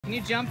Can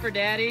you jump for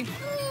daddy?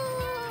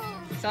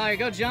 Sawyer,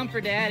 go jump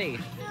for daddy.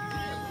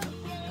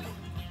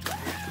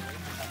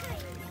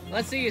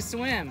 Let's see you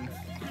swim.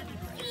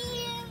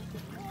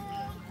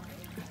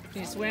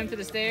 Can you swim to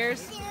the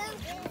stairs?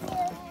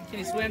 Can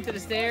you swim to the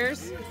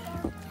stairs?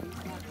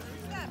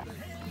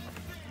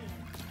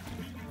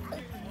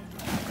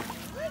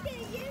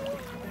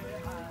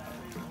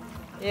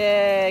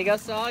 Yay, go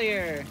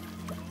Sawyer.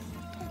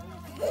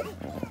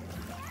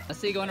 Let's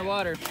see you go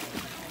underwater.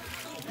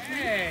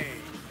 Hey!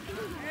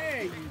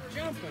 Hey, you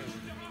jumping.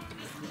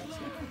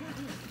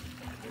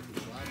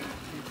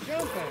 You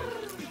jumping.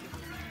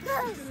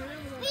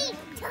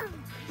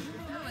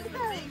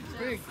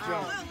 Big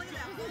jump.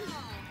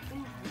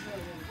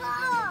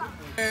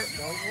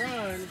 Don't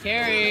run.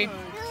 Carrie. Don't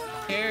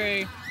run.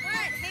 Carrie.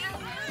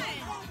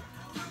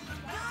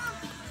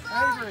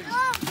 Avery.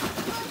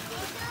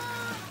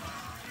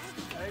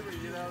 Avery,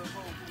 get out of the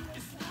boat.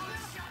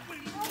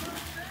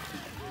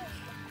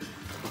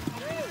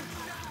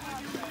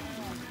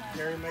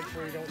 Carrie, make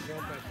sure you don't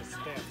jump at the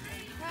step.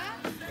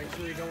 Make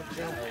sure you don't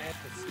jump at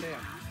the step.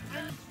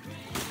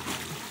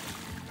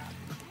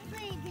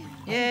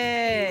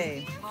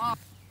 Yay!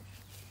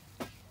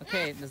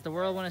 Okay, does the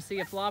world want to see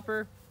a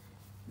flopper?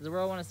 Does the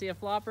world want to see a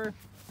flopper?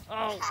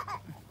 Oh!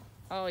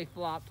 Oh, he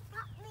flopped.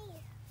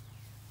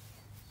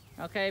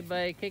 Okay,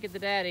 buddy, kick it to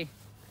daddy.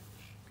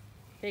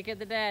 Kick it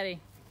to daddy.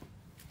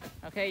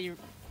 Okay, you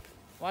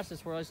watch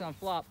this world, he's gonna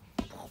flop.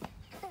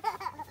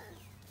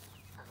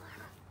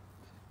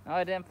 Oh,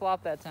 it didn't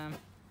flop that time.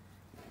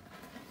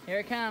 Here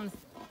it comes.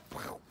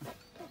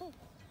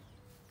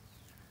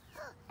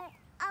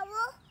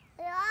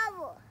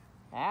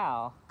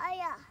 Ow.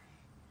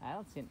 I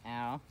don't see an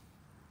owl.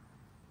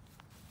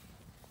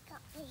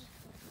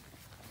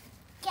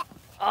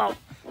 Oh.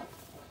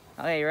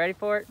 Okay, you ready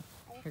for it?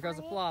 Here goes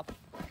the flop.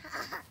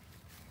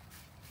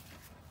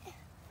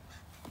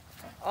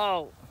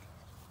 Oh.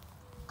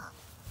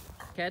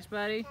 Catch,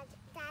 buddy.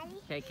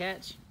 Okay,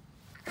 catch.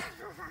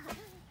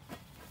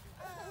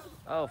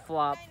 Oh,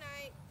 flop.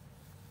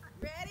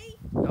 Ready?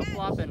 No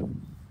flopping.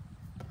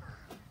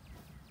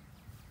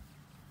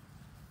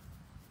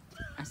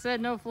 I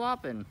said no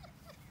flopping.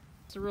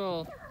 It's a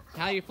rule.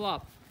 How you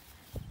flop?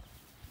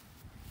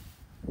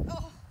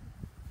 Oh.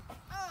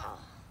 Oh.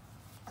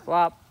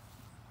 Flop.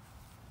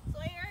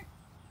 Sawyer,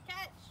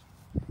 catch.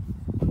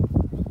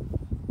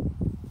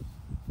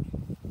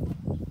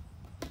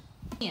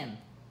 Ian.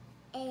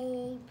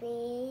 A,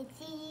 B, C,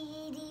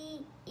 D,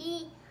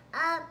 E,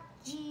 F,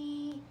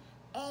 G,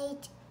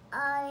 H,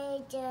 I,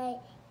 J,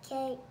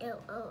 K,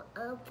 L, O,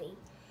 O, P,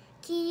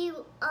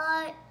 Q,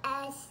 R,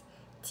 S,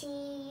 T,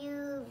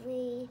 U,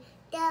 V,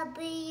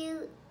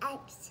 W,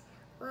 X,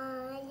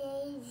 Y,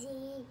 Z.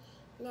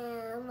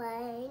 Now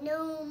I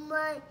know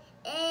my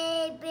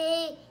A,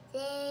 B,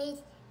 C,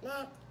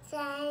 next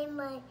time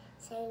I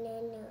say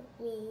no,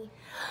 me.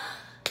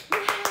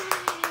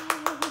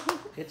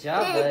 Good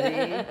job,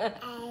 buddy.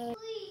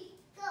 Please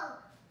go.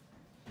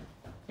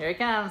 Here he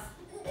comes.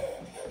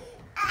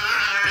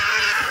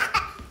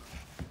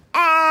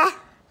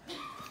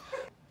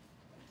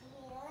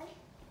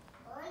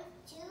 One,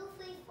 two,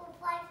 three, four,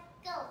 five,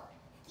 go.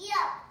 Get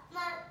up,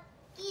 Mom.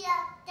 Get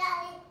up,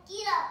 Daddy.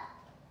 Get up.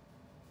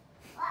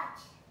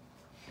 Watch.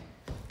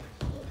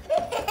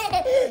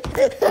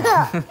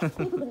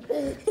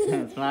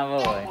 It's my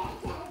boy.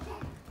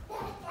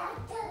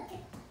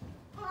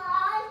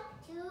 One,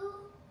 two,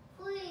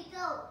 three,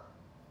 go.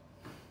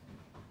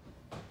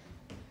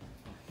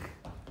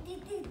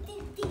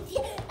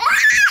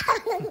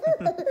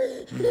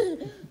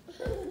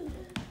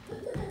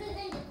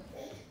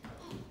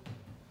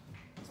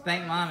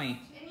 Spank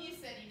mommy. And you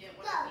said you didn't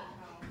want to be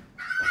home.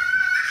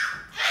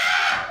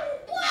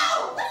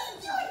 Whoa! What are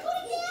you doing? Go,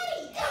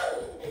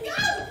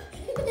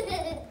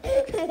 Daddy!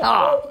 Go!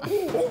 Oh.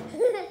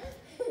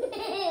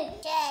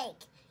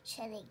 Jake,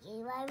 should I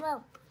give my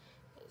mom?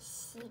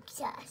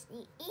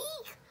 Successfully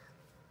eat.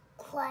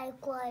 Quite,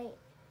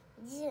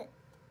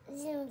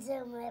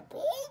 zoom, my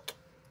beak.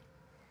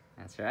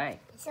 That's right.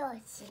 So,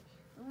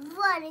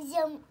 what is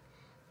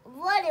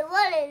what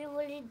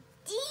is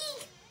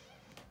deek?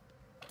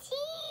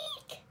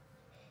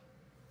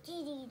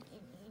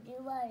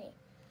 What?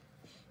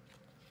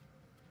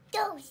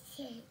 Don't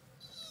say.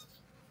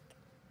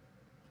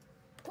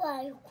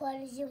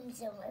 Quite zoom,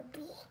 my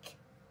beak.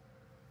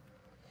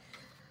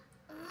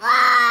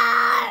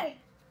 Roar!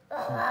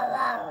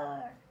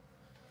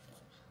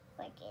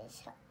 Like it's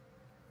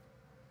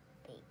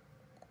beak.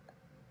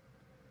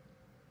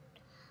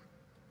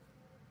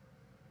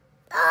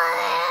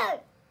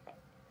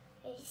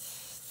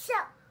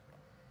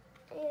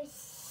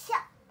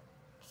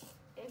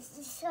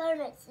 It's so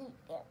much you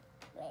can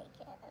make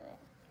it.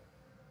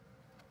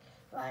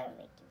 Why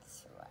make it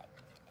sweat?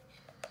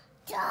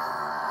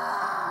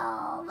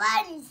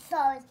 What is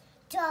so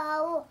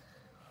tall?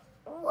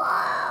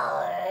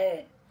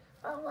 Wow!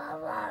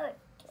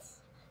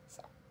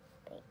 So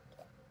big.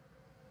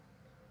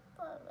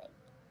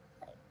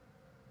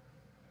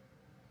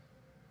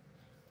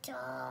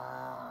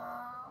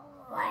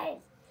 What?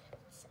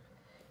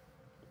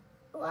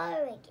 Why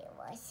make it?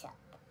 what's up?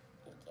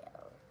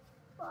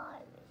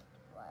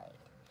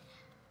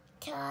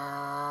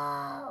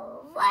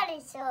 What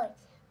is it?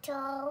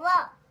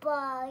 What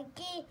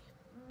buggy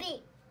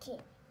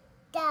beating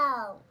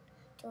down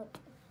to the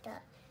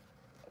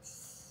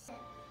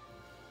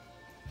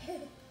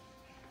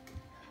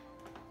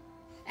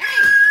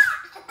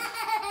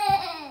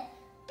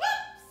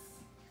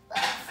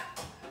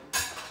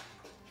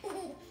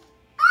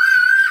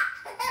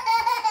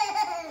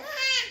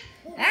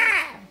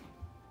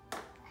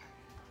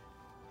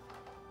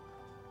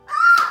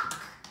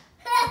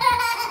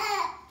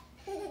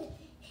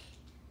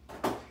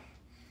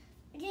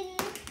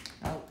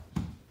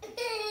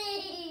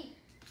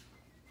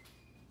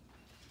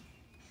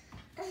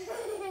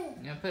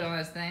You gonna put on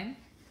this thing?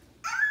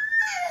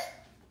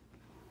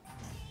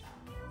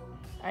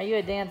 Are you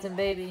a dancing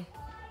baby?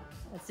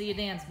 Let's see you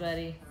dance,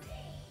 buddy.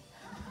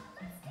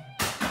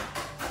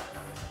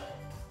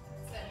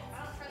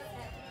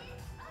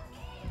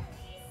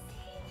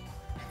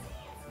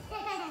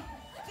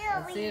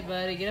 Let's see it,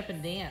 buddy. Get up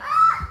and dance.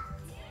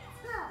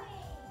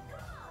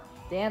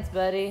 Dance,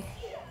 buddy.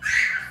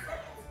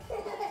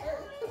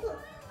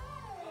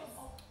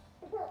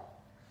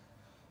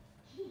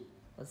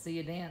 Let's see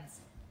you dance.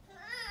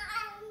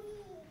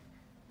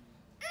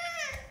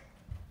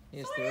 You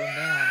just threw him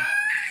down.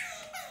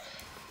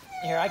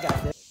 Here, I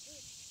got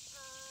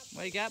this.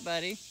 What you got,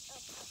 buddy?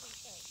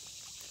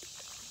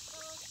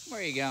 Where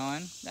are you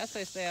going? That's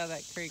why I stay out of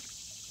that creek.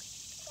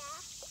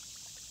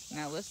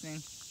 Not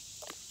listening.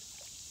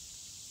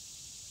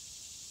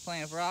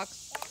 Playing with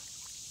rocks?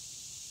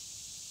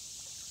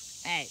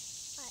 Hey.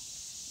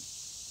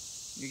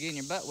 You're getting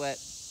your butt wet.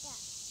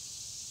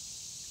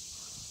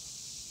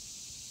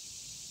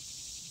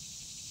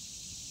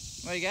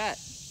 What you got?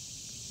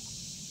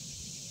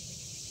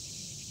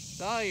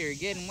 Sawyer, you're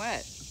getting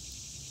wet.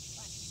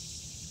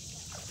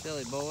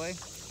 Silly boy.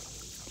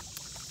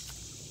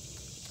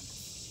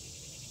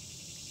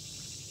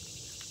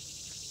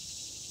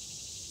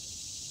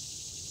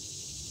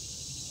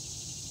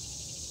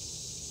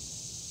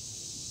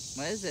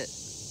 What is it?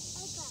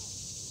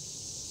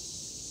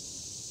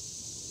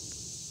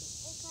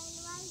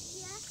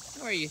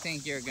 Where do you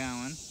think you're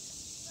going?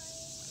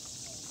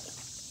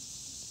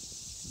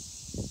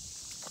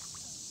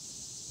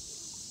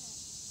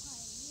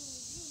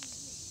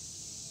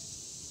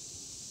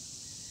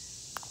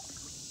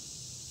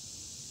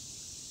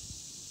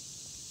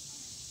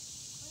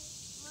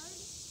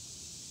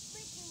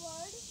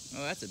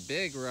 Oh, that's a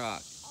big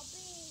rock.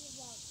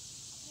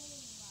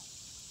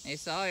 Hey,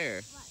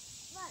 Sawyer.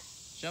 What?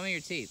 Show me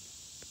your teeth.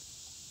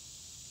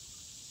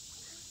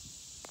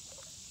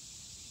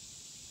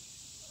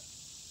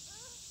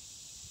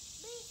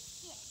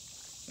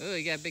 Oh,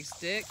 you got a big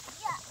stick?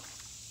 Yeah.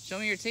 Show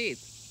me your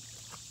teeth.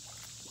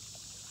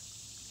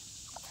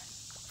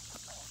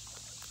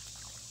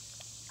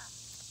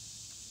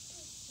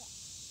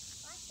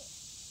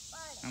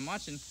 I'm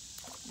watching.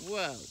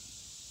 Whoa.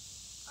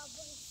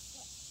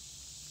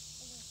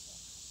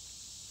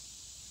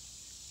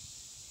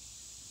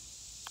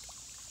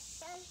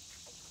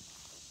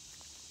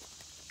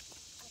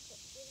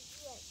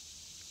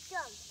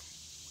 Jump.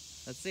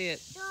 Let's see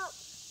it. Jump.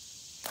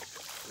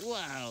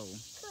 Whoa.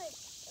 Put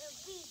a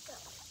beat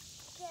up.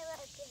 Get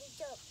out to the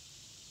jump.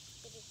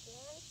 Get it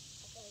again.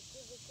 Okay, do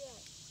it again.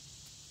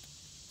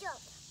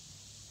 Jump.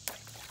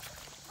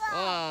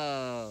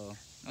 Whoa.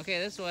 Okay,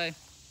 this way.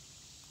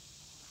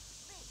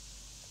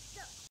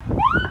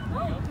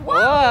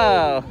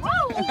 Whoa.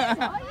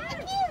 Whoa.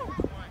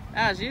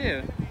 How's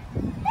you?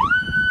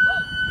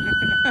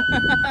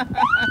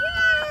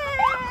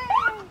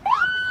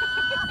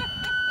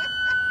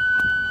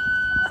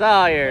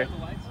 Sawyer.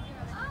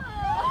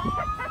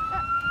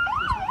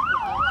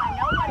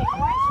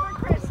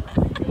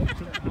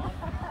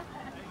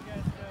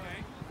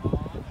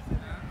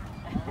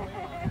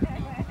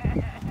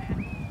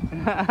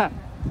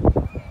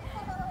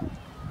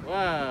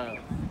 Whoa.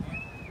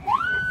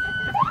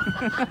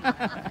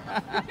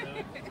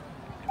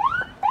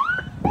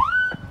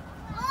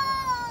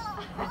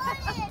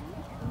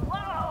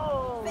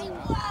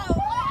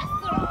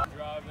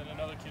 Drive, then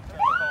another kid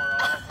turned the car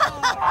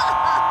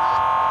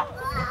off.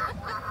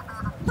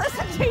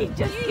 Listen, he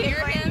just hear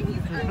him.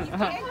 He's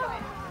angry.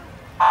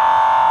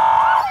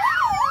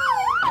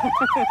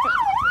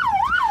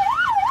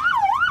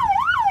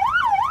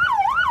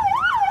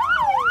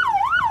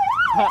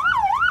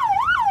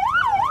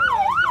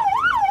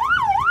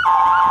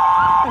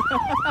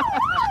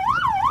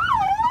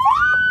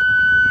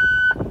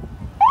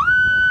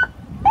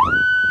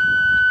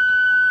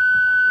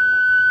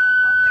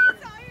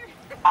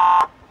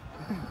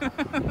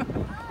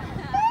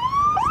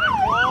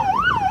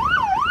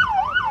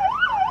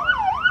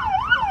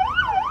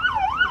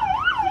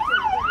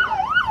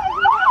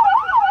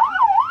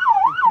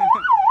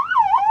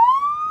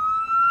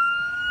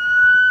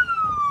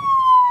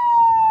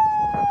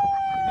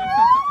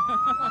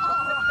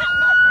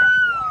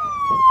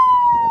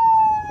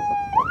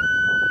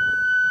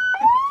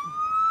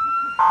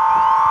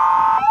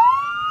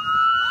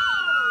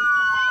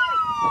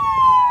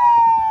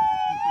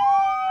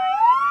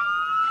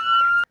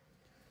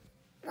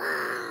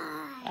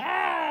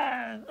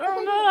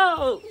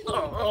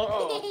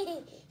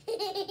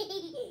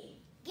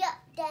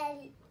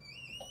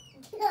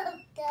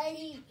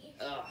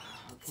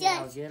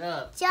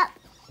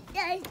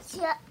 That's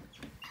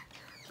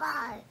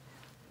five.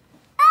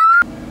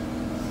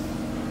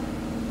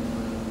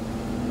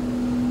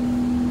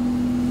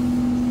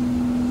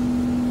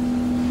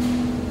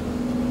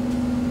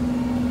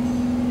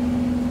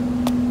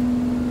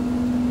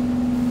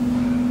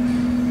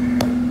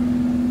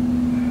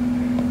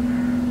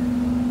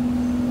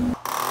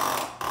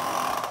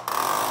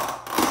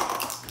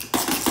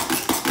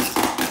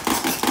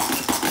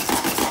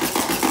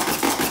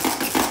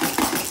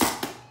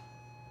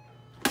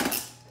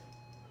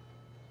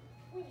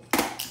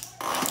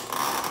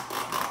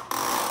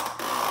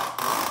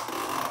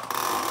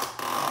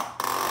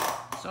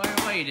 Sawyer,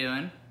 what are you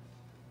doing?